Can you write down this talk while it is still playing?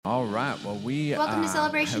All right. Well, we Welcome to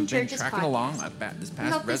Celebration have been Church's tracking podcast. along this We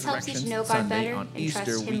past hope this helps you Resurrection to know God Sunday better on and Easter.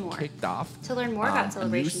 trust Him We more. kicked off To learn more about a new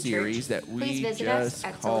Celebration series Church, that please we visit us just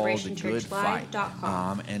at called the Good Fight,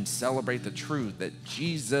 celebrationchurchlive.com. and celebrate the truth that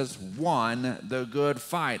Jesus won the good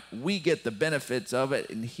fight. We get the benefits of it,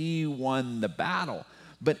 and He won the battle.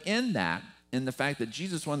 But in that, in the fact that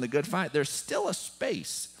Jesus won the good fight, there's still a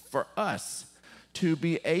space for us to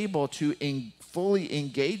be able to fully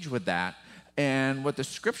engage with that and what the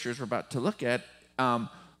scriptures we're about to look at,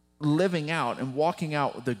 living out and walking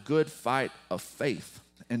out the good fight of faith.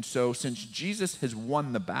 And so since Jesus has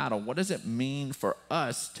won the battle, what does it mean for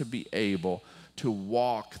us to be able to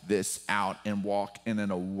walk this out and walk in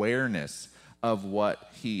an awareness of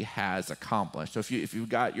what he has accomplished? So if you've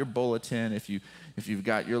got your bulletin, if you've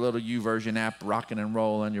got your little YouVersion app rocking and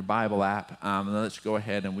rolling, your Bible app, let's go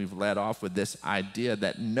ahead, and we've led off with this idea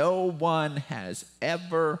that no one has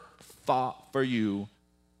ever fought for you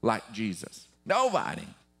like Jesus. Nobody.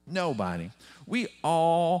 We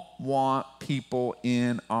all want people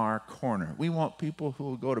in our corner. We want people who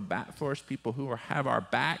will go to bat for us, people who will have our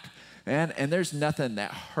back. And there's nothing that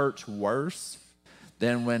hurts worse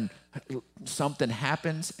than when something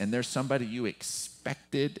happens and there's somebody you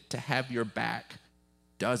expected to have your back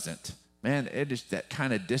doesn't. Man, it is that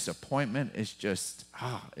kind of disappointment is just,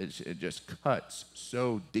 it just cuts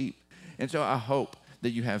so deep. And so I hope that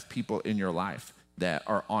you have people in your life that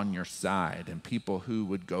are on your side and people who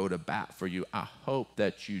would go to bat for you. I hope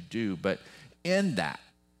that you do. But in that,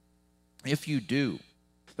 if you do,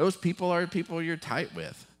 those people are people you're tight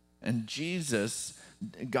with. And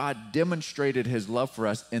God demonstrated his love for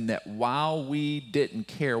us in that while we didn't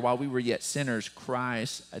care, while we were yet sinners,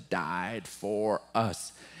 Christ died for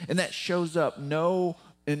us. And that shows up in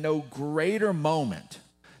no greater moment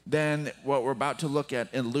than what we're about to look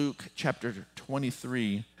at in Luke chapter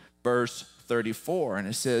 23, verse 34. And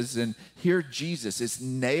it says, and here Jesus is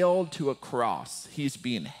nailed to a cross. He's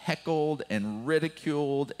being heckled and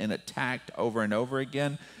ridiculed and attacked over and over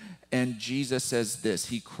again. And Jesus says this,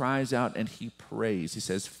 he cries out and he prays. He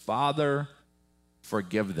says, Father,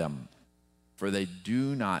 forgive them, for they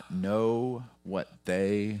do not know what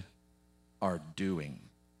they are doing.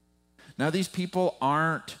 Now, these people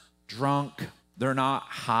aren't drunk. They're not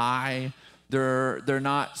high. They're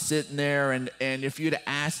not sitting there. And if you'd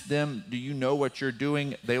asked them, do you know what you're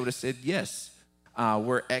doing? They would have said, yes,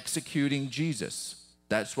 we're executing Jesus.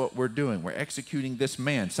 That's what we're doing. We're executing this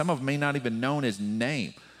man. Some of them may not even known his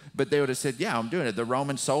name, but they would have said, yeah, I'm doing it. The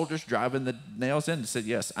Roman soldiers driving the nails in said,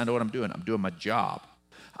 yes, I know what I'm doing. I'm doing my job.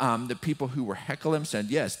 The people who were heckling him said,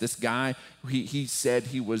 yes, this guy, he said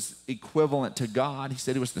he was equivalent to God. He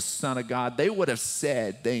said he was the Son of God. They would have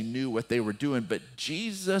said they knew what they were doing, but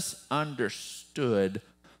Jesus understood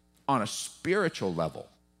on a spiritual level.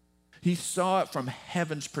 He saw it from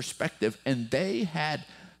heaven's perspective, and they had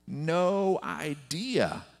no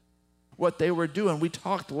idea what they were doing. We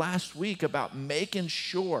talked last week about making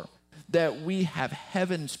sure that we have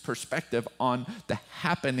heaven's perspective on the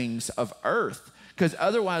happenings of earth, because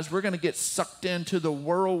otherwise we're going to get sucked into the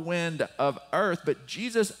whirlwind of earth. But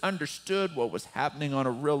Jesus understood what was happening on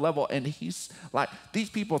a real level, and he's like, these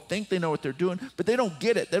people think they know what they're doing, but they don't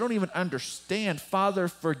get it. They don't even understand. Father,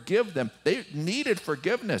 forgive them. They needed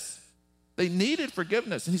forgiveness. They needed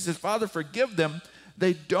forgiveness. And he says, Father, forgive them.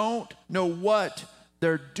 They don't know what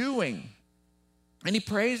they're doing. And he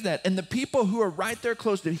prays that. And the people who are right there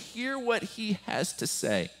close to hear what he has to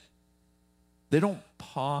say, they don't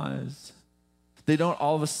pause. They don't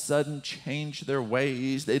all of a sudden change their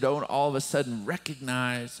ways. They don't all of a sudden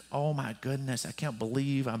recognize, oh my goodness, I can't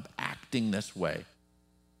believe I'm acting this way.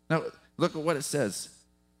 Now, look at what it says.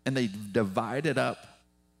 And they divided up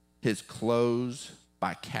his clothes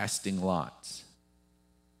by casting lots.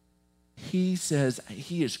 He says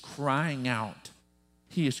he is crying out.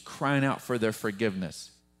 He is crying out for their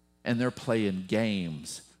forgiveness. And they're playing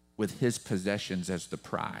games with his possessions as the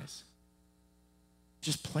prize.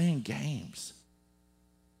 Just playing games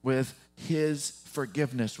with his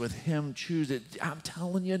forgiveness, with him choosing. I'm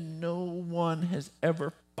telling you, no one has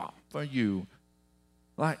ever fought for you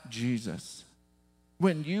like Jesus.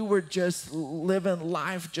 When you were just living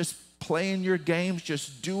life, just playing your games,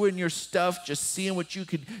 just doing your stuff, just seeing what you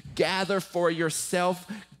could gather for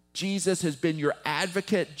yourself, Jesus has been your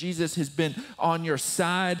advocate. Jesus has been on your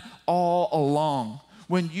side all along.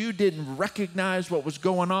 When you didn't recognize what was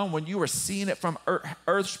going on, when you were seeing it from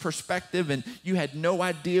earth's perspective and you had no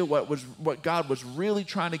idea what God was really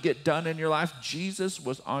trying to get done in your life, Jesus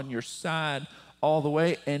was on your side all the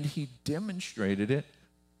way, and he demonstrated it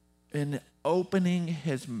in opening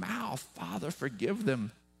his mouth. Father, forgive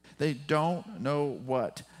them. They don't know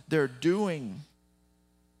what they're doing.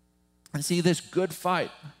 And see, this good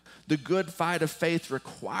fight, the good fight of faith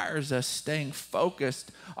requires us staying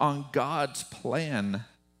focused on God's plan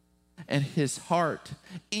and his heart,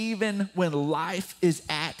 even when life is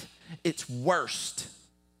at its worst.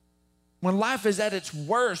 When life is at its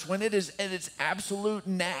worst, when it is at its absolute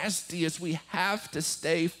nastiest, we have to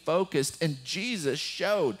stay focused. And Jesus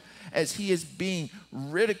showed, as he is being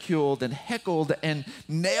ridiculed and heckled and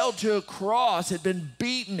nailed to a cross, had been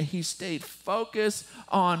beaten, he stayed focused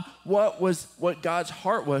on what God's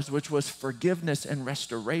heart was, which was forgiveness and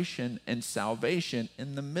restoration and salvation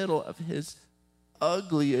in the middle of his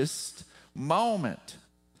ugliest moment.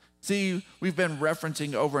 See, we've been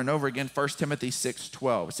referencing over and over again 1 Timothy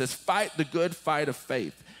 6:12. It says, fight the good fight of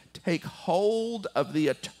faith. Take hold of the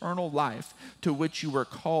eternal life to which you were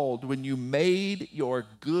called when you made your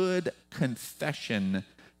good confession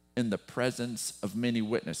in the presence of many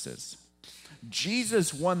witnesses.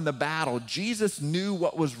 Jesus won the battle. Jesus knew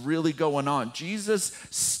what was really going on. Jesus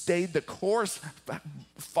stayed the course,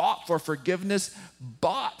 fought for forgiveness,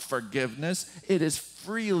 bought forgiveness. It is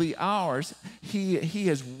freely ours. He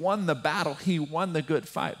has won the battle. He won the good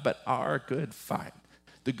fight. But our good fight,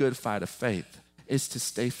 the good fight of faith, is to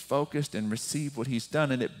stay focused and receive what he's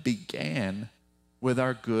done. And it began with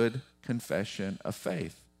our good confession of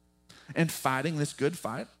faith. And fighting this good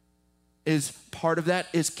fight is part of that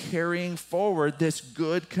is carrying forward this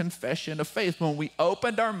good confession of faith. When we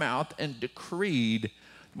opened our mouth and decreed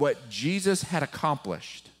what Jesus had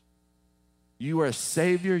accomplished. You are a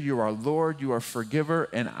Savior, you are Lord, you are forgiver,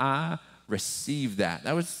 and I receive that.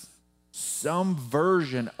 That was some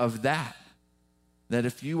version of that. That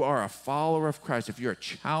if you are a follower of Christ, if you're a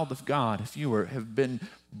child of God, if you have been,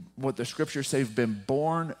 what the scriptures say, have been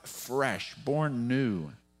born fresh, born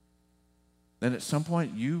new, then at some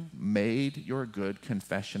point you made your good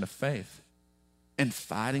confession of faith. And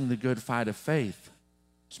fighting the good fight of faith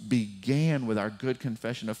began with our good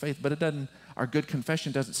confession of faith, but our good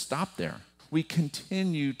confession doesn't stop there. We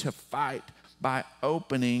continue to fight by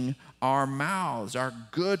opening our mouths. Our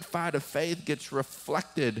good fight of faith gets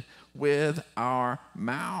reflected with our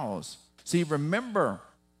mouths. See, remember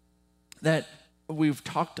that we've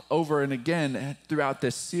talked over and again throughout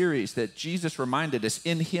this series that Jesus reminded us,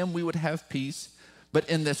 in him we would have peace, but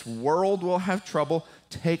in this world we'll have trouble.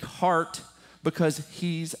 Take heart, because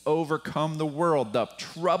he's overcome the world. The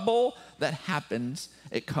trouble that happens,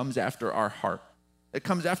 it comes after our heart. It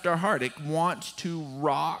comes after our heart. It wants to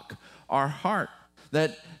rock our heart.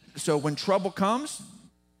 So when trouble comes,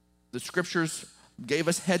 the scriptures gave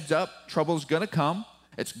us heads up. Trouble's gonna come.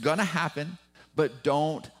 It's gonna happen, but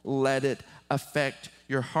don't let it affect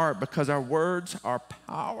your heart, because our words are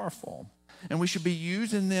powerful and we should be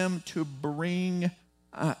using them to bring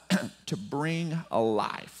a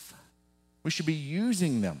life. We should be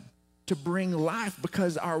using them to bring life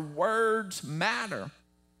because our words matter.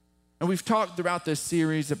 And we've talked throughout this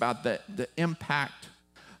series about the impact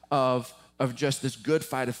of just this good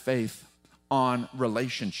fight of faith on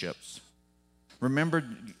relationships. Remember,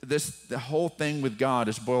 the whole thing with God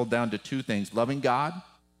is boiled down to two things: loving God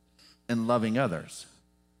and loving others.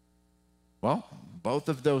 Well, both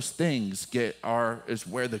of those things is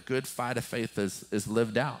where the good fight of faith is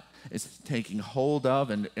lived out. It's taking hold of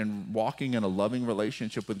and walking in a loving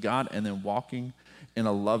relationship with God, and then walking in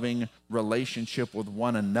a loving relationship with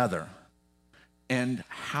one another. And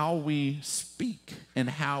how we speak and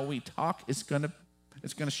how we talk is gonna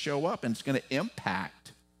show up, and it's gonna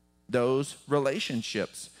impact those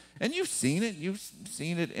relationships. And you've seen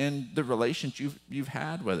it in the relations you've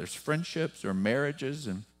had, whether it's friendships or marriages.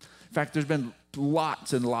 And in fact, there's been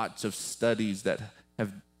lots and lots of studies that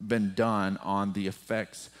have been done on the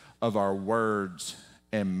effects of our words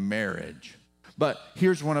and marriage. But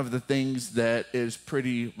here's one of the things that is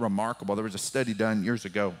pretty remarkable. There was a study done years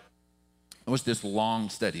ago. It was this long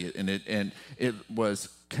study, and it was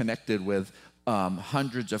connected with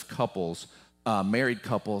hundreds of couples, married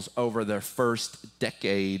couples, over their first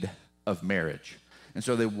decade of marriage. And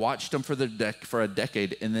so they watched them for a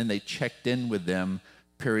decade, and then they checked in with them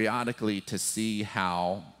periodically to see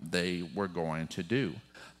how they were going to do.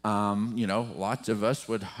 Lots of us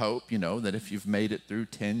would hope, that if you've made it through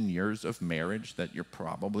 10 years of marriage, that you're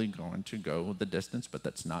probably going to go the distance, but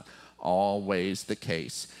that's not always the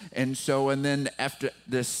case. And then after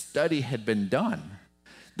this study had been done,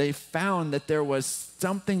 they found that there was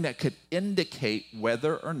something that could indicate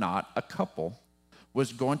whether or not a couple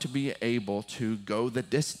was going to be able to go the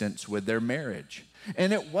distance with their marriage.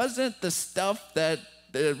 And it wasn't the stuff that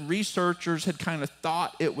the researchers had kind of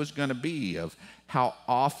thought it was going to be, of how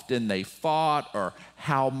often they fought or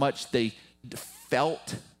how much they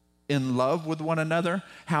felt in love with one another,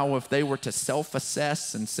 how if they were to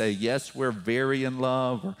self-assess and say, yes, we're very in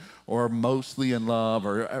love or mostly in love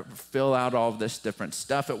or fill out all this different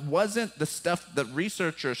stuff, it wasn't the stuff that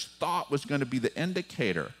researchers thought was going to be the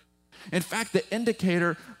indicator. In fact, the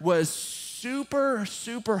indicator was super,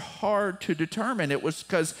 super hard to determine. It was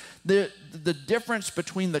because the difference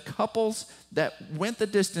between the couples that went the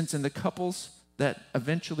distance and the couples that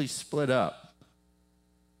eventually split up,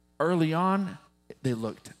 early on, they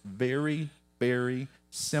looked very, very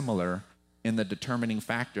similar in the determining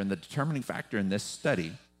factor. And the determining factor in this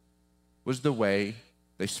study was the way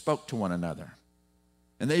they spoke to one another.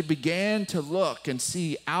 And they began to look and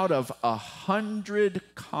see out of 100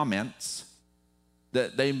 comments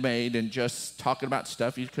that they made and just talking about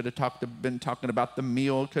stuff. You could have been talking about the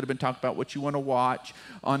meal, could have been talking about what you want to watch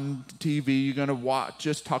on TV. You're going to watch,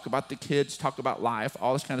 just talk about the kids, talk about life,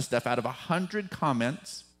 all this kind of stuff. Out of 100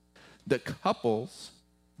 comments, the couples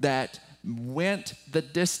that went the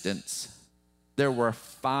distance, there were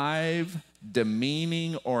 5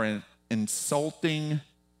 demeaning or insulting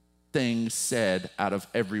things said out of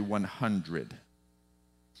every 100.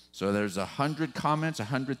 So there's 100 comments,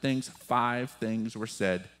 100 things, 5 things were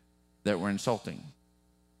said that were insulting.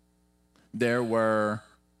 There were,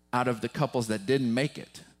 out of the couples that didn't make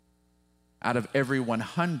it, out of every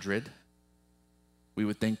 100, we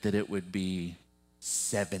would think that it would be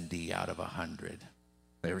 70 out of 100.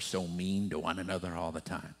 They were so mean to one another all the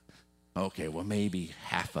time. Okay, well, maybe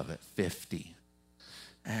half of it, 50.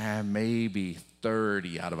 Maybe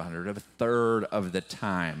 30 out of 100, a third of the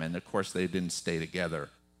time. And of course, they didn't stay together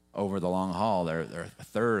over the long haul. They're a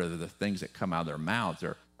third of the things that come out of their mouths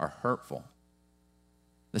are hurtful.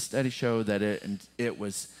 The study showed that it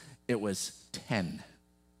was 10.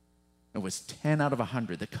 It was 10 out of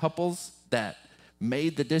 100. The couples that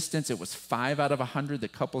made the distance, it was 5 out of 100. The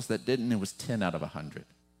couples that didn't, it was 10 out of 100.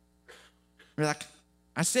 We're like,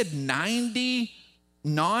 I said 90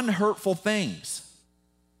 non-hurtful things.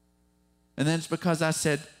 And then it's because I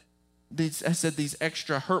said these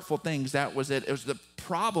extra hurtful things. That was it. It was the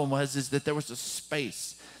problem is that there was a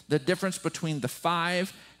space. The difference between the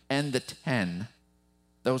 5 and the 10,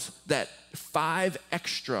 that 5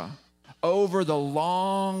 extra over the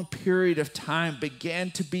long period of time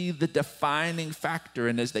began to be the defining factor.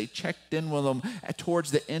 And as they checked in with them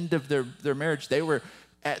towards the end of their marriage, they were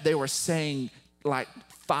saying like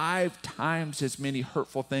 5 times as many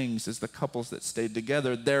hurtful things as the couples that stayed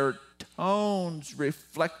together. Their tones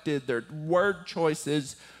reflected, their word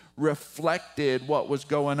choices reflected what was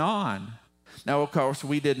going on. Now, of course,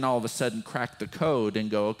 we didn't all of a sudden crack the code and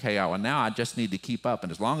go, okay, well, now I just need to keep up.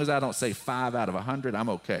 And as long as I don't say 5 out of 100, I'm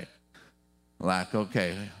okay. Like,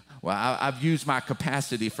 okay, well, I've used my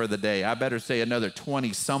capacity for the day. I better say another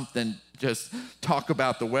 20-something, just talk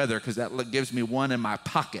about the weather, because that gives me one in my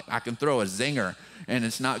pocket. I can throw a zinger, and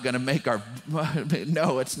it's not going to make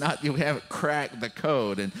no, it's not. You haven't cracked the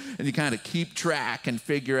code, and you kind of keep track and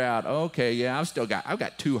figure out, okay, yeah, I've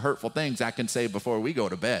got 2 hurtful things I can say before we go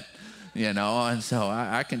to bed, and so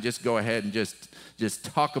I can just go ahead and just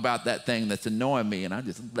talk about that thing that's annoying me, and I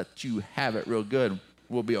just let you have it real good.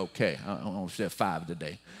 We'll be okay. I won't say 5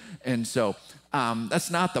 today. And so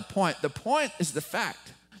that's not the point. The point is the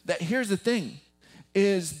fact that here's the thing,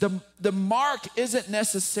 is the mark isn't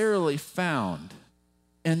necessarily found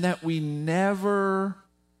in that we never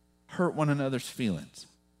hurt one another's feelings.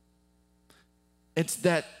 It's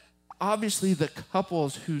that obviously the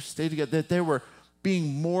couples who stayed together, that they were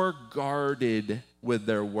being more guarded with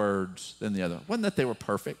their words than the other. It wasn't that they were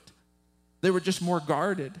perfect. They were just more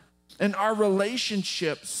guarded. In our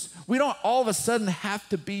relationships, we don't all of a sudden have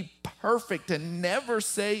to be perfect and never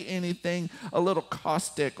say anything a little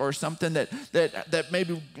caustic or something that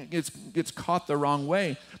maybe gets caught the wrong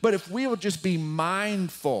way. But if we will just be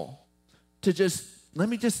mindful to let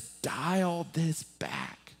me just dial this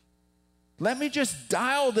back. Let me just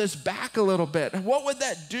dial this back a little bit. What would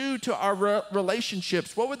that do to our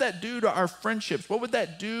relationships? What would that do to our friendships? What would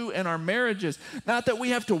that do in our marriages? Not that we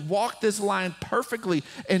have to walk this line perfectly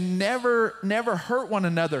and never hurt one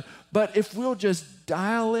another, but if we'll just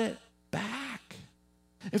dial it back,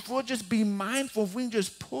 if we'll just be mindful, if we can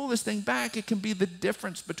just pull this thing back, it can be the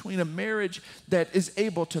difference between a marriage that is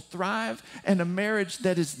able to thrive and a marriage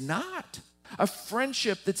that is not. A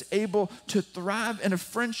friendship that's able to thrive and a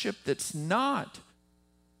friendship that's not.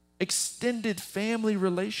 Extended family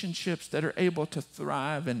relationships that are able to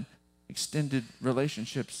thrive and extended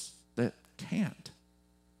relationships that can't.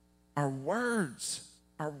 Our words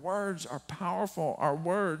are powerful. Our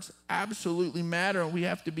words absolutely matter, and we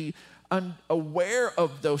have to be aware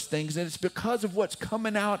of those things, and it's because of what's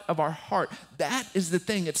coming out of our heart. That is the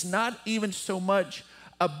thing. It's not even so much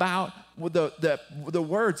about the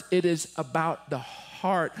words. It is about the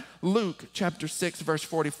heart. Luke chapter 6, verse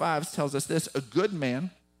 45 tells us this: a good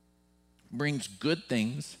man brings good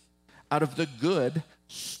things out of the good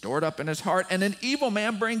stored up in his heart, and an evil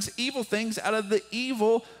man brings evil things out of the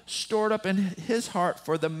evil stored up in his heart,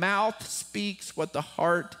 for the mouth speaks what the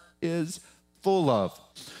heart is full of.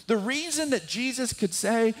 The reason that Jesus could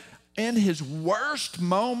say in his worst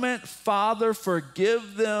moment, Father,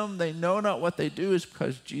 forgive them, they know not what they do, is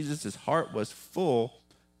because Jesus' heart was full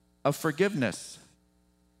of forgiveness.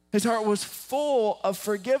 His heart was full of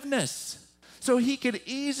forgiveness. So he could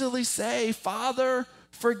easily say, Father,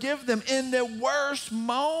 forgive them. In the worst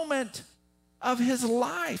moment of his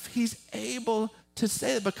life, he's able to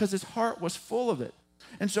say it because his heart was full of it.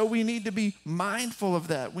 And so we need to be mindful of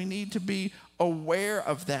that. We need to be aware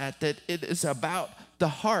of that it is about the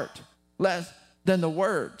heart less than the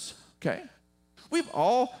words, okay? We've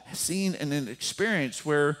all seen an experience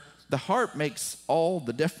where the heart makes all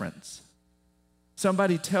the difference.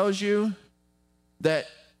 Somebody tells you that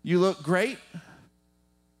you look great,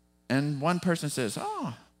 and one person says,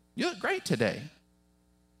 oh, you look great today.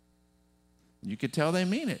 You could tell they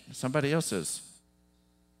mean it. Somebody else says,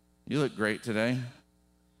 you look great today.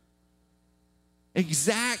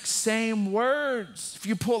 Exact same words. If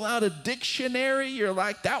you pull out a dictionary, you're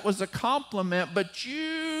like, that was a compliment, but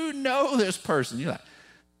you know this person. You're like,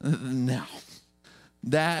 no,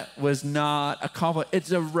 that was not a compliment.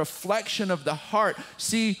 It's a reflection of the heart.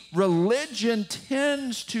 See, religion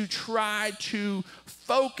tends to try to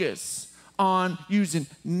focus on using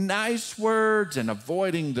nice words and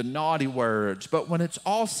avoiding the naughty words. But when it's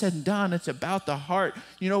all said and done, it's about the heart.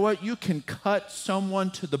 You know what? You can cut someone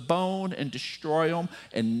to the bone and destroy them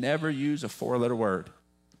and never use a 4-letter word.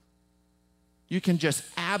 You can just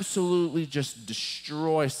absolutely just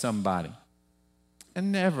destroy somebody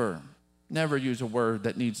and never use a word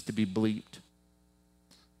that needs to be bleeped.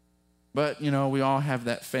 But, you know, we all have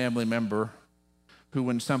that family member who,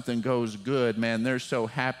 when something goes good, man, they're so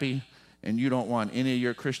happy, and you don't want any of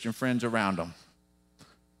your Christian friends around them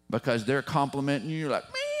because they're complimenting you. You're like,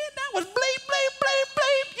 man, that was bleep, bleep, bleep,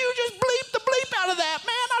 bleep. You just bleep the bleep out of that,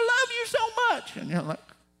 man. I love you so much. And you're like,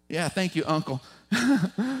 yeah, thank you, uncle.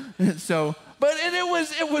 And so,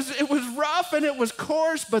 it was rough and it was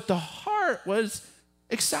coarse, but the heart was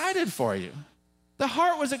excited for you. The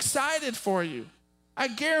heart was excited for you. I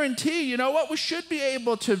guarantee, you know what? We should be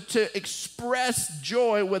able to express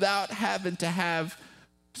joy without having to have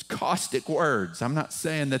caustic words. I'm not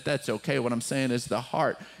saying that that's okay. What I'm saying is the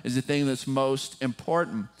heart is the thing that's most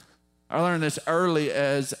important. I learned this early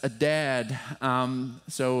as a dad. One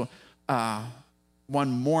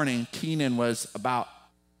morning, Keenan was about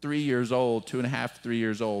 3 years old, 2.5, 3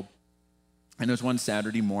 years old. And it was one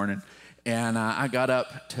Saturday morning. And I got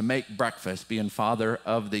up to make breakfast, being father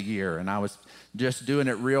of the year. And I was just doing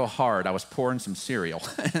it real hard. I was pouring some cereal.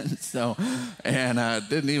 and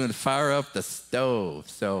didn't even fire up the stove.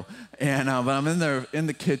 But I'm in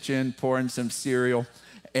the kitchen pouring some cereal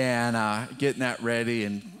and getting that ready.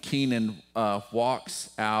 And Keenan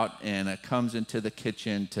walks out and comes into the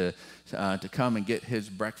kitchen to come and get his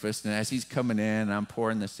breakfast. And as he's coming in, I'm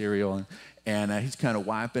pouring the cereal and he's kind of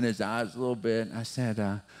wiping his eyes a little bit. And I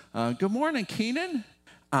said, good morning, Keenan.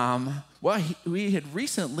 We had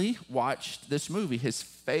recently watched this movie. His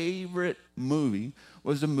favorite movie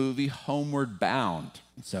was the movie Homeward Bound.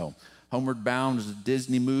 So Homeward Bound is a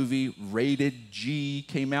Disney movie, rated G,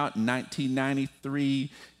 came out in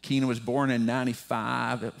 1993. Keenan was born in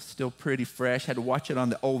 95. It was still pretty fresh. Had to watch it on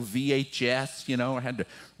the old VHS, you know. I had to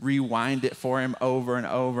rewind it for him over and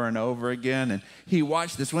over and over again. And he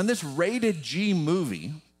watched this. When this rated G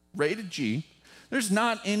movie, rated G, there's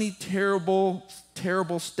not any terrible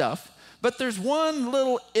stuff, but there's one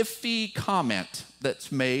little iffy comment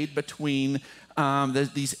that's made between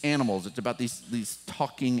these animals. It's about these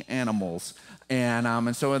talking animals.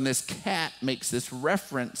 And so when this cat makes this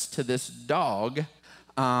reference to this dog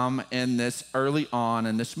in this early on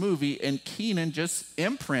in this movie, and Keenan just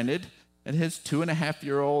imprinted, and his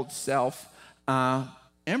 2.5-year-old self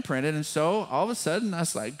imprinted. And so all of a sudden I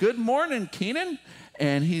was like, good morning, Keenan.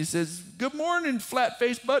 And he says, good morning,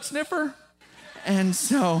 flat-faced butt sniffer. And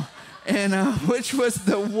so, which was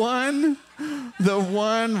the one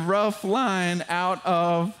rough line out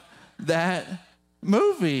of that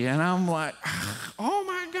movie. And I'm like, oh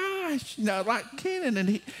my gosh, you know, like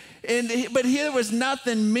Keenan. But there was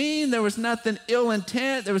nothing mean. There was nothing ill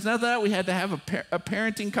intent. There was nothing that we had to have a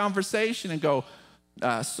parenting conversation and go,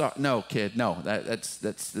 no, kid, no,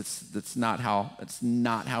 that's not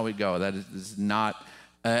how we go. That is not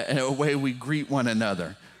a way we greet one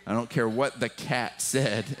another. I don't care what the cat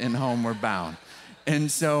said in Homeward Bound.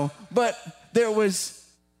 And so, but there was,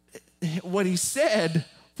 what he said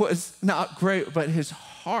was not great, but his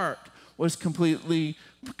heart was completely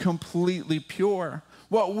pure.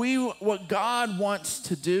 What God wants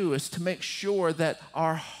to do is to make sure that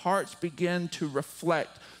our hearts begin to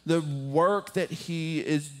reflect the work that he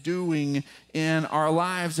is doing in our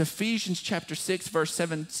lives. Ephesians chapter 6, verse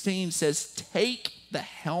 17 says, take the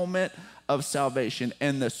helmet of salvation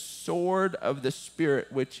and the sword of the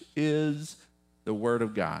Spirit, which is the word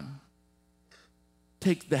of God.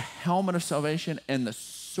 Take the helmet of salvation and the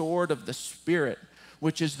sword of the Spirit,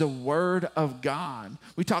 which is the word of God.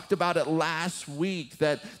 We talked about it last week,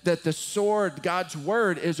 that the sword, God's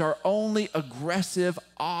word, is our only aggressive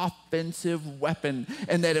offensive weapon.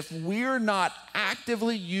 And that if we're not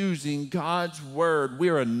actively using God's word,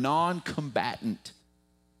 we're a non-combatant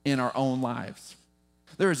in our own lives.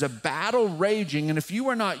 There is a battle raging, and if you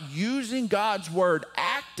are not using God's word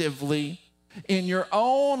actively in your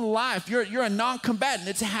own life, you're a non-combatant.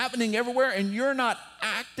 It's happening everywhere, and you're not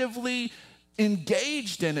actively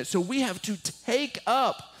engaged in it. So we have to take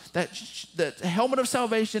up that helmet of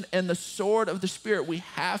salvation and the sword of the Spirit. We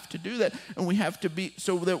have to do that, and we have to be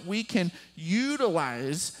so that we can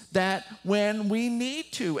utilize that when we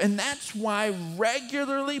need to. And that's why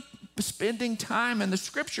regularly spending time in the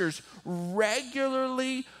scriptures,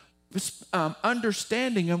 regularly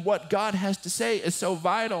understanding of what God has to say is so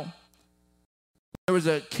vital. There was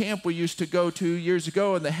a camp we used to go to years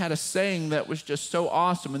ago, and they had a saying that was just so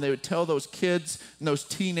awesome. And they would tell those kids and those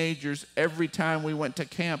teenagers every time we went to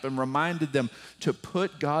camp and reminded them to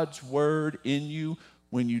put God's word in you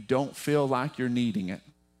when you don't feel like you're needing it,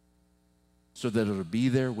 so that it'll be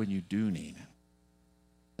there when you do need it.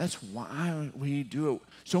 That's why we do it.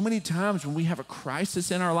 So many times when we have a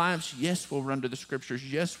crisis in our lives, yes, we'll run to the scriptures.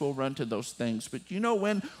 Yes, we'll run to those things. But you know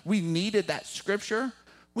when we needed that scripture?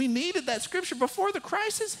 We needed that scripture before the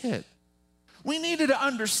crisis hit. We needed to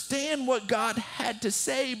understand what God had to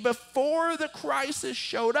say before the crisis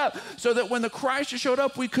showed up, so that when the crisis showed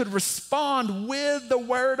up, we could respond with the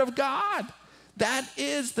word of God. That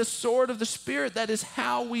is the sword of the Spirit. That is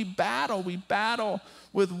how we battle. We battle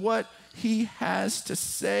with what he has to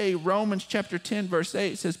say. Romans chapter 10, verse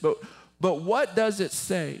 8 says, but what does it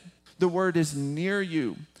say? The word is near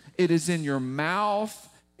you. It is in your mouth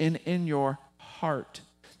and in your heart.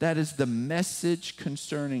 That is the message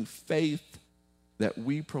concerning faith that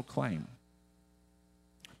we proclaim.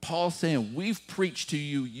 Paul's saying, we've preached to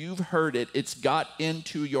you, you've heard it, it's got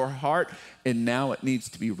into your heart, and now it needs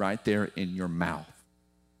to be right there in your mouth.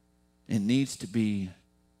 It needs to be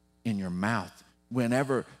in your mouth.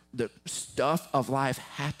 Whenever the stuff of life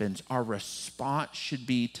happens, our response should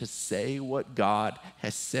be to say what God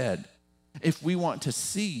has said. If we want to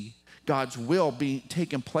see God's will be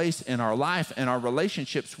taking place in our life and our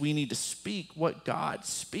relationships, we need to speak what God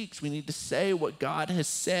speaks. We need to say what God has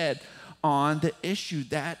said on the issue.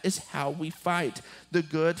 That is how we fight the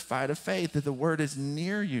good fight of faith. That the word is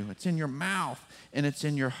near you. It's in your mouth and it's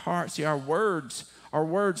in your heart. See, our words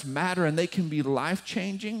matter, and they can be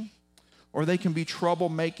life-changing or they can be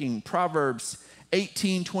trouble-making. Proverbs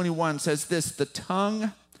 18:21 says this, the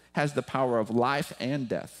tongue has the power of life and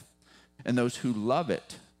death, and those who love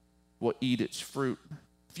it will eat its fruit.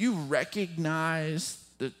 If you recognize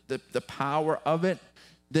the power of it,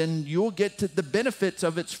 then you'll get to the benefits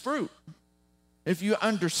of its fruit. If you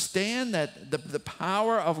understand that the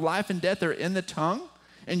power of life and death are in the tongue,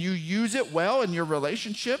 and you use it well in your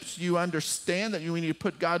relationships, you understand that you need to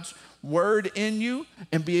put God's word in you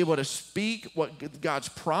and be able to speak what God's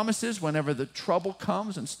promises whenever the trouble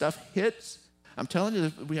comes and stuff hits. I'm telling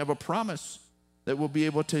you, we have a promise that we'll be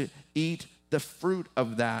able to eat the fruit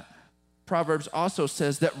of that. Proverbs also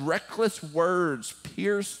says that reckless words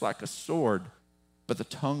pierce like a sword, but the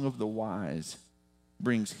tongue of the wise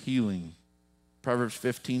brings healing. Proverbs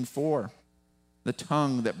 15:4, the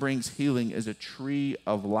tongue that brings healing is a tree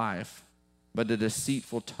of life, but a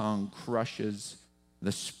deceitful tongue crushes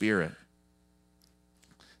the spirit.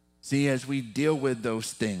 See, as we deal with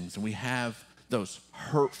those things and we have those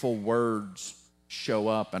hurtful words show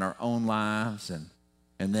up in our own lives and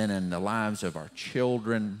then in the lives of our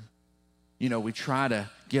children, you know, we try to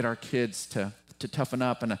get our kids to toughen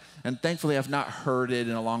up. And thankfully, I've not heard it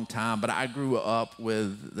in a long time, but I grew up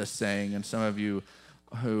with the saying, and some of you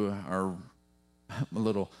who are a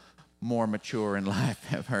little more mature in life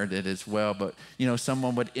have heard it as well. But, you know,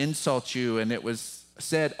 someone would insult you, and it was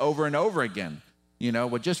said over and over again. You know,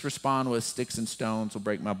 would just respond with sticks and stones will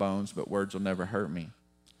break my bones, but words will never hurt me.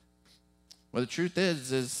 Well, the truth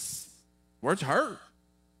is words hurt.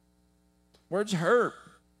 Words hurt.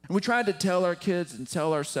 And we try to tell our kids and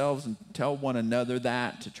tell ourselves and tell one another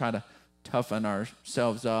that to try to toughen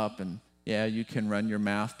ourselves up and, yeah, you can run your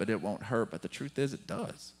mouth, but it won't hurt. But the truth is, it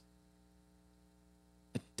does.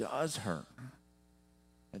 It does hurt.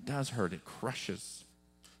 It does hurt. It crushes.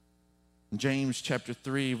 James chapter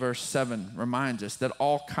 3, verse 7 reminds us that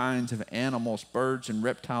all kinds of animals, birds and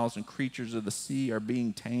reptiles and creatures of the sea are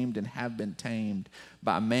being tamed and have been tamed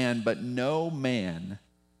by man, but no man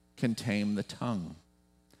can tame the tongue.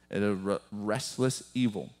 It is a restless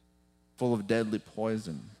evil, full of deadly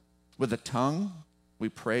poison. With the tongue, we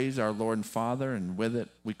praise our Lord and Father, and with it,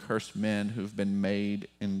 we curse men who've been made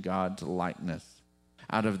in God's likeness.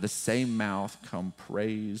 Out of the same mouth come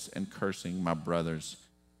praise and cursing, my brothers.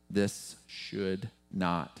 This should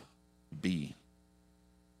not be.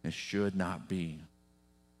 It should not be.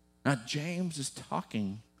 Now, James is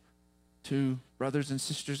talking to brothers and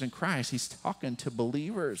sisters in Christ. He's talking to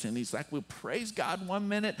believers, and he's like, we praise God one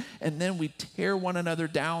minute, and then we tear one another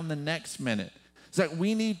down the next minute. It's like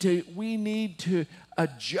we need to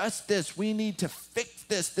adjust this. We need to fix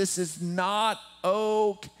this. This is not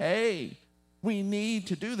okay. We need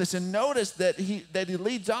to do this. And notice that he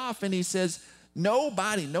leads off and he says, no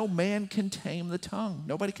man can tame the tongue.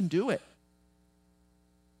 Nobody can do it.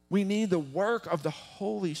 We need the work of the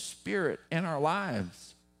Holy Spirit in our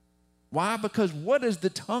lives. Why? Because what is the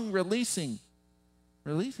tongue releasing?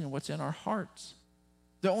 Releasing what's in our hearts.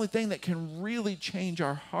 The only thing that can really change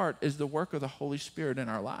our heart is the work of the Holy Spirit in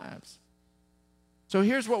our lives. So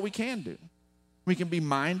here's what we can do. We can be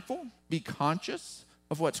mindful, be conscious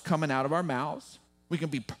of what's coming out of our mouths. We can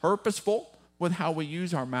be purposeful with how we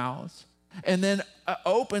use our mouths. And then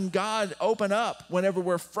open up whenever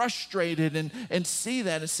we're frustrated and see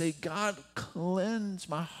that and say, God, cleanse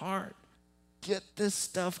my heart. Get this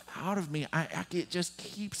stuff out of me. It just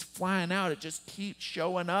keeps flying out. It just keeps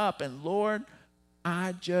showing up. And Lord,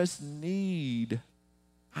 I just need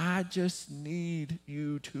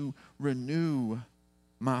you to renew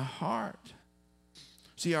my heart.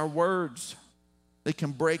 See, our words, they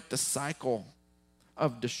can break the cycle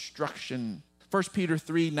of destruction. 1 Peter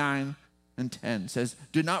 3:9 and 10 says,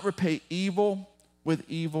 do not repay evil with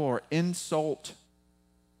evil or insult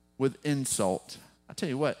with insult. I tell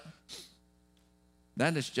you what,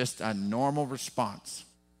 that is just a normal response.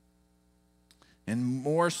 And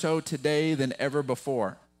more so today than ever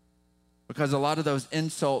before, because a lot of those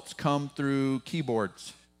insults come through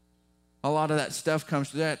keyboards. A lot of that stuff comes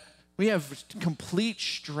through that. We have complete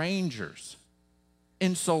strangers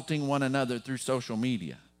insulting one another through social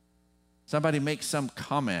media. Somebody makes some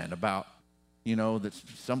comment about, that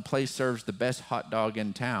some place serves the best hot dog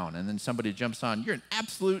in town, and then somebody jumps on, you're an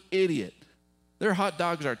absolute idiot. Their hot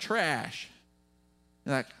dogs are trash.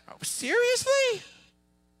 You're like, oh, seriously?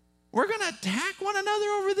 We're going to attack one another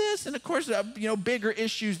over this? And of course, bigger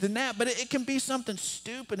issues than that, but it can be something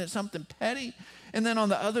stupid and something petty. And then on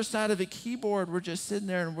the other side of the keyboard, we're just sitting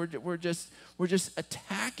there and we're just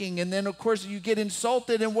attacking. And then of course you get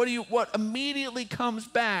insulted, and what immediately comes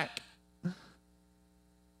back?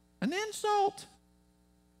 An insult.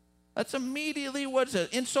 That's immediately what's an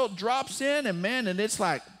insult drops in, and it's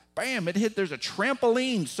like, bam, there's a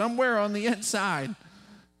trampoline somewhere on the inside.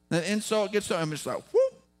 The insult gets I'm just like,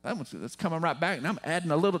 whoop, that's coming right back, and I'm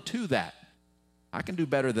adding a little to that. I can do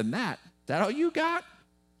better than that. Is that all you got?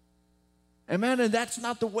 Amen. And that's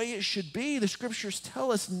not the way it should be. The scriptures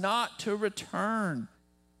tell us not to return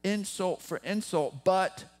insult for insult,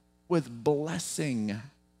 but with blessing.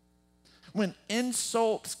 When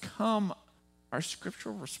insults come, our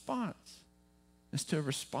scriptural response is to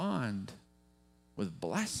respond with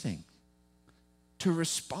blessing, to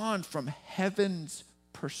respond from heaven's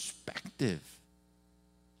perspective,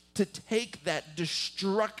 to take that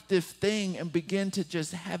destructive thing and begin to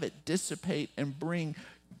just have it dissipate and bring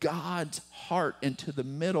God's heart into the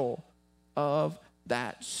middle of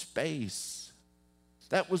that space.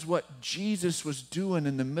 That was what Jesus was doing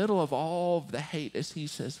in the middle of all of the hate, as he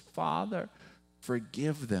says, Father,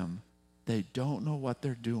 forgive them. They don't know what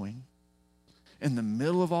they're doing. In the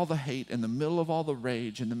middle of all the hate, in the middle of all the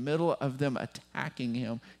rage, in the middle of them attacking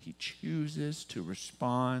him, he chooses to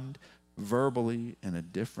respond verbally in a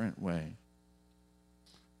different way.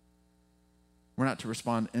 We're not to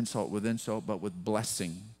respond insult with insult, but with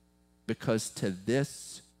blessing, because to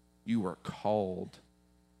this you are called,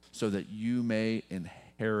 so that you may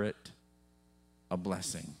inherit a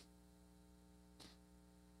blessing.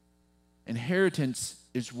 Inheritance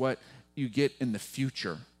is what you get in the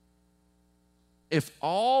future. If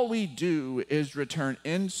all we do is return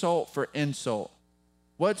insult for insult,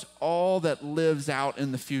 what's all that lives out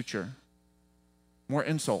in the future? More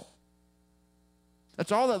insult.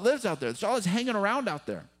 That's all that lives out there. That's all that's hanging around out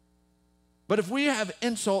there. But if we have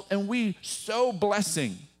insult and we sow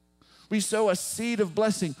blessing, We sow a seed of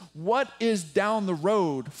blessing. What is down the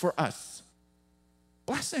road for us?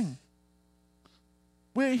 Blessing.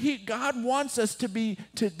 God wants us to be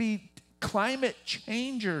climate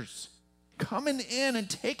changers, coming in and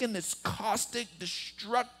taking this caustic,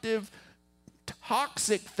 destructive,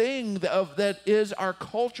 toxic thing that is our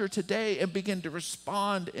culture today and begin to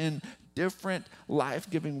respond in different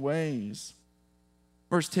life-giving ways.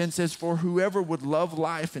 Verse 10 says, for whoever would love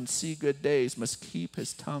life and see good days must keep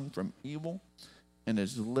his tongue from evil and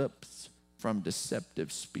his lips from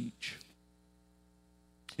deceptive speech.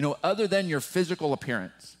 You know, other than your physical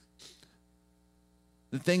appearance,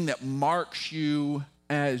 the thing that marks you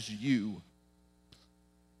as you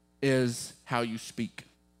is how you speak.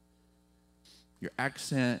 Your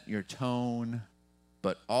accent, your tone,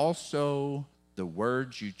 but also the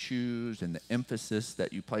words you choose and the emphasis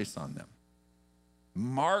that you place on them.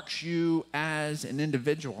 Marks you as an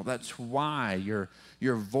individual. That's why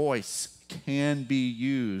your voice can be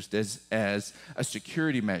used as a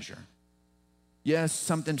security measure. Yes,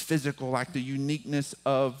 something physical like the uniqueness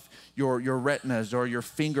of your retinas or your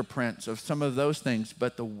fingerprints of some of those things,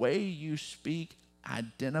 but the way you speak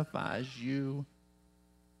identifies you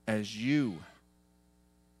as you.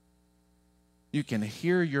 You can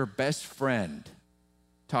hear your best friend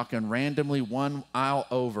talking randomly one aisle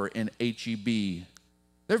over in HEB.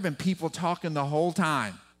 There have been people talking the whole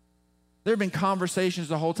time. There have been conversations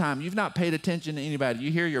the whole time. You've not paid attention to anybody. You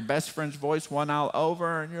hear your best friend's voice one aisle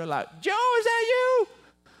over, and you're like, Joe, is that you?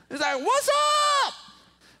 It's like, what's up?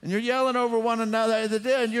 And you're yelling over one another,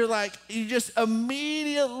 and you're like, you just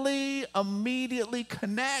immediately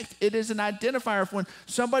connect. It is an identifier for when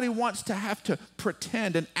somebody wants to have to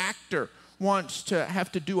pretend, an actor wants to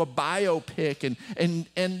have to do a biopic,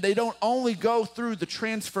 and they don't only go through the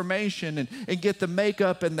transformation and get the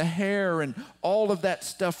makeup and the hair and all of that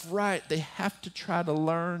stuff right. They have to try to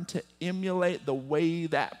learn to emulate the way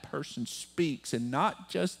that person speaks, and not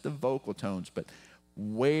just the vocal tones, but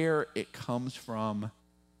where it comes from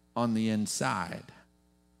on the inside.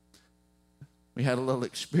 We had a little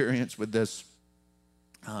experience with this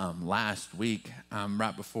last week,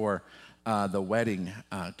 right before the wedding.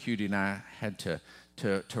 Cutie and I had to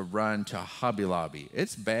run to Hobby Lobby.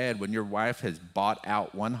 It's bad when your wife has bought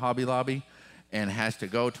out one Hobby Lobby and has to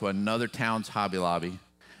go to another town's Hobby Lobby.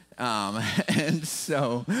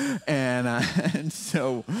 So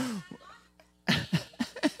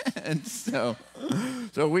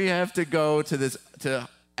we have to go to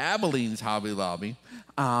Abilene's Hobby Lobby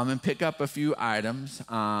and pick up a few items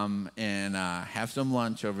and have some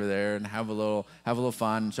lunch over there and have a little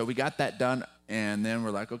fun. So we got that done, and then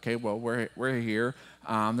we're like, okay, well, we're here.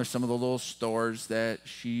 There's some of the little stores that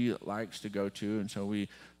she likes to go to, and so we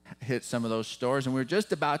hit some of those stores, and we were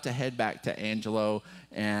just about to head back to Angelo,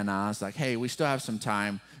 and I was like, hey, we still have some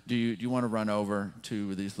time. Do you want to run over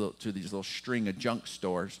to these little string of junk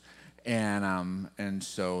stores? And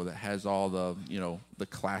so that has all the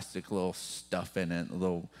classic little stuff in it,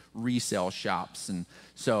 little resale shops. And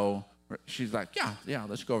so she's like, yeah,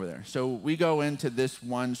 let's go over there. So we go into this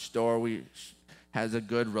one store. We has a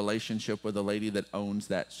good relationship with the lady that owns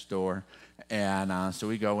that store. And so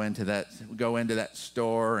we go into that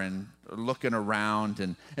store and looking around,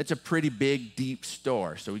 and it's a pretty big, deep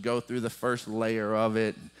store. So we go through the first layer of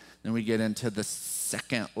it, then we get into the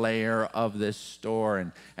second layer of this store,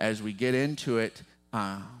 and as we get into it,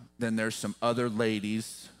 then there's some other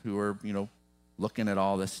ladies who are, looking at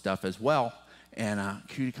all this stuff as well. And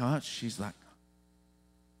Cutie comes up, she's like,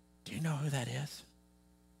 "Do you know who that is?"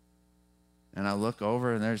 And I look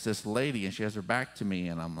over, and there's this lady, and she has her back to me,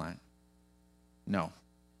 and I'm like, "No."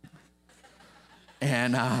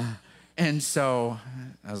 And so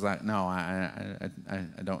I was like, "No, I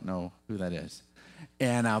don't know who that is."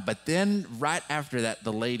 And but then right after that,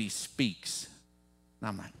 the lady speaks. And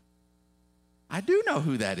I'm like, I do know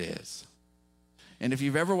who that is. And if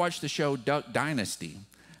you've ever watched the show Duck Dynasty,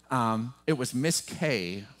 it was Miss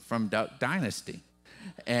Kay from Duck Dynasty.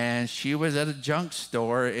 And she was at a junk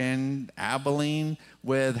store in Abilene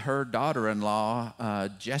with her daughter-in-law,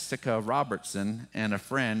 Jessica Robertson, and a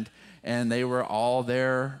friend. And they were all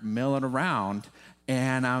there milling around.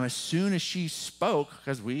 And as soon as she spoke,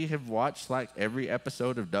 because we have watched like every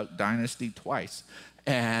episode of Duck Dynasty twice,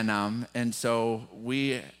 and so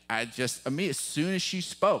as soon as she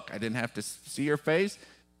spoke, I didn't have to see her face.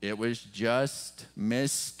 It was just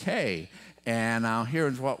Miss Kay. And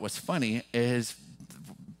here's what was funny is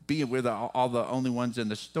being with all the only ones in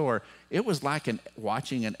the store, it was like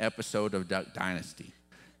watching an episode of Duck Dynasty.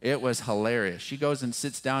 It was hilarious. She goes and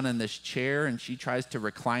sits down in this chair, and she tries to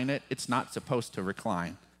recline it. It's not supposed to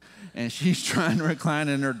recline. and she's trying to recline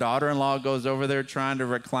it, and her daughter-in-law goes over there trying to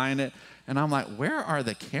recline it. And I'm like, where are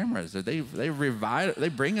the cameras? Are they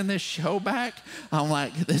bringing this show back? I'm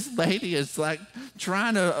like, this lady is like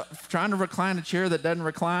trying to recline a chair that doesn't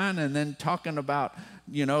recline, and then talking about,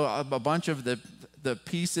 a bunch of the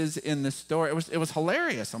pieces in the store. It was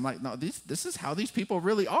hilarious. I'm like, no, this is how these people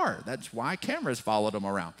really are. That's why cameras followed them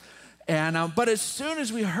around. And but as soon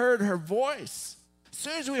as we heard her voice,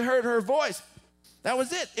 that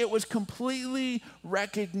was it. It was completely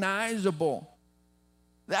recognizable.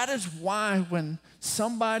 That is why when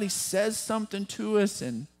somebody says something to us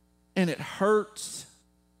and it hurts,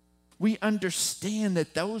 we understand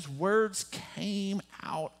that those words came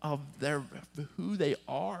out of who they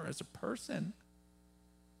are as a person.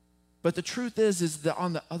 But the truth is that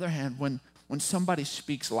on the other hand, when somebody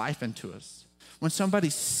speaks life into us, when somebody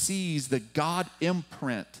sees the God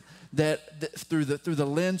imprint that through the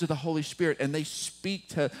lens of the Holy Spirit, and they speak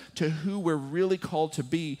to who we're really called to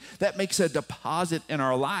be, that makes a deposit in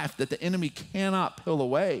our life that the enemy cannot peel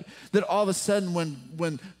away. That all of a sudden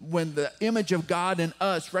when the image of God in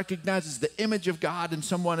us recognizes the image of God in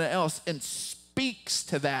someone else and speaks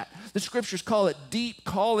to that, the scriptures call it deep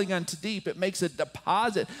calling unto deep. It makes a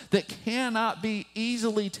deposit that cannot be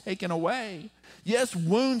easily taken away. Yes,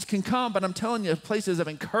 wounds can come, but I'm telling you, places of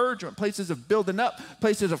encouragement, places of building up,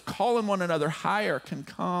 places of calling one another higher can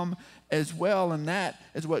come as well, and that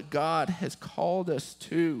is what God has called us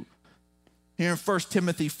to. Here in 1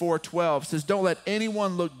 Timothy 4:12 says, don't let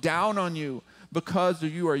anyone look down on you because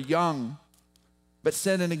you are young, but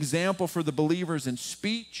set an example for the believers in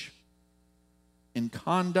speech, in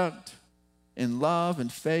conduct, in love,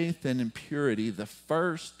 and faith, and in purity. The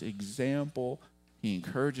first example he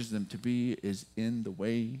encourages them to be is in the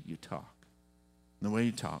way you talk. In the way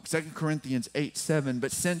you talk. 2 Corinthians 8:7,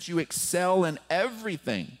 but since you excel in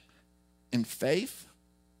everything, in faith,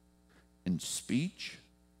 in speech,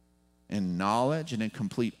 in knowledge, and in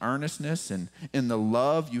complete earnestness, and in the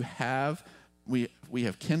love you have, we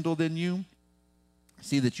have kindled in you,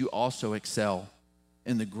 see that you also excel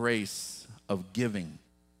in the grace of giving.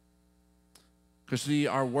 Because see,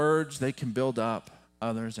 our words, they can build up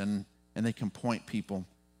others, and they can point people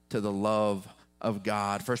to the love of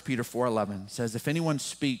God. 1 Peter 4:11 says, if anyone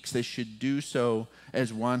speaks, they should do so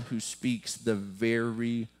as one who speaks the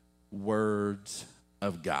very words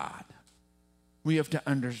of God. We have to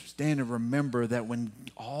understand and remember that when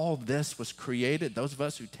all this was created, those of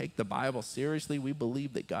us who take the Bible seriously, we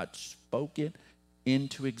believe that God spoke it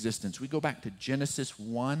into existence. We go back to Genesis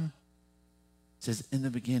 1. It says, in the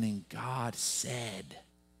beginning, God said,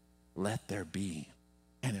 let there be.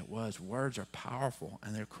 And it was. Words are powerful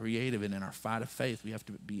and they're creative. And in our fight of faith, we have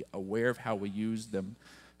to be aware of how we use them.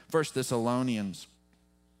 1 Thessalonians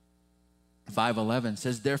 5:11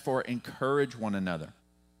 says, therefore encourage one another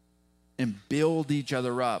and build each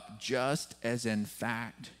other up, just as in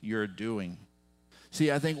fact you're doing.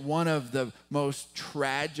 See, I think one of the most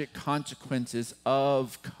tragic consequences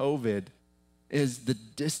of COVID is the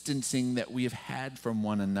distancing that we have had from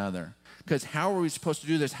one another. Because how are we supposed to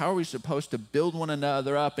do this? How are we supposed to build one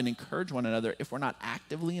another up and encourage one another if we're not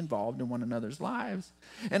actively involved in one another's lives?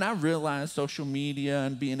 And I realize social media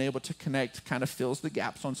and being able to connect kind of fills the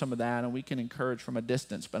gaps on some of that, and we can encourage from a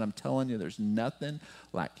distance. But I'm telling you, there's nothing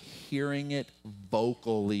like hearing it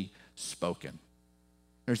vocally spoken.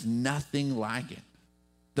 There's nothing like it.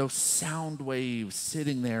 Those sound waves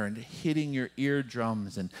sitting there and hitting your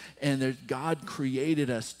eardrums, and God created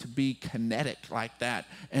us to be kinetic like that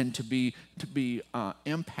and to be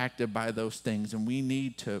impacted by those things, and we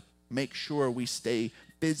need to make sure we stay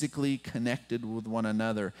physically connected with one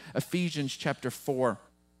another. Ephesians chapter 4,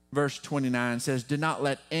 verse 29 says, do not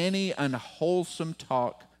let any unwholesome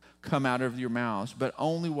talk come out of your mouths, but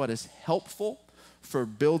only what is helpful for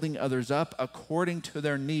building others up according to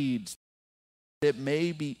their needs,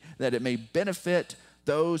 that it may benefit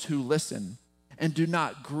those who listen. And do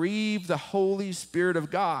not grieve the Holy Spirit of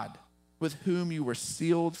God, with whom you were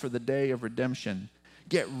sealed for the day of redemption.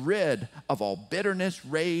 Get rid of all bitterness,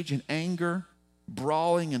 rage, and anger,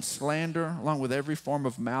 brawling and slander, along with every form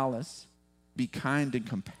of malice. Be kind and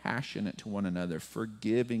compassionate to one another,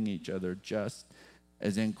 forgiving each other, just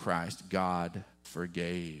as in Christ God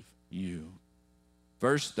forgave you.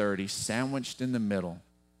 Verse 30, sandwiched in the middle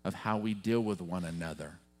of how we deal with one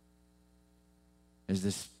another is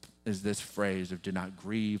this phrase of do not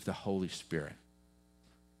grieve the Holy Spirit.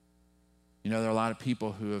 There are a lot of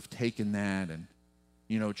people who have taken that and,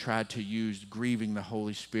 tried to use grieving the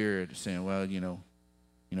Holy Spirit, saying, well,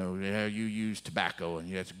 Yeah, you use tobacco and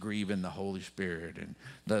that's grieving the Holy Spirit. And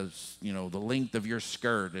the length of your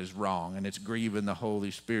skirt is wrong and it's grieving the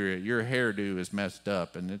Holy Spirit. Your hairdo is messed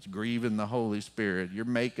up and it's grieving the Holy Spirit. Your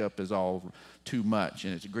makeup is all too much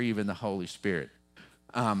and it's grieving the Holy Spirit.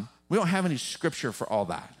 We don't have any scripture for all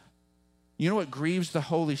that. You know what grieves the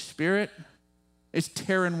Holy Spirit? It's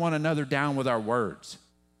tearing one another down with our words.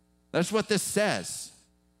 That's what this says.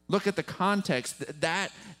 Look at the context.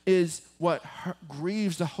 That is what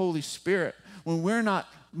grieves the Holy Spirit. When we're not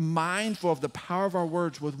mindful of the power of our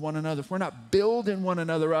words with one another, if we're not building one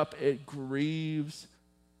another up, it grieves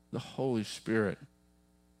the Holy Spirit.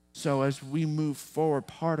 So as we move forward,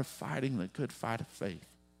 part of fighting the good fight of faith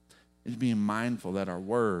is being mindful that our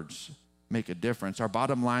words make a difference. Our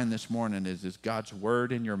bottom line this morning is God's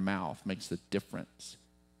word in your mouth makes the difference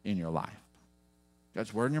in your life.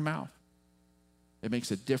 God's word in your mouth. It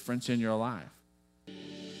makes a difference in your life.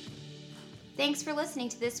 Thanks for listening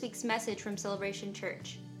to this week's message from Celebration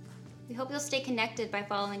Church. We hope you'll stay connected by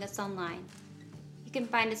following us online. You can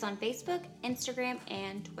find us on Facebook, Instagram,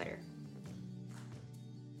 and Twitter.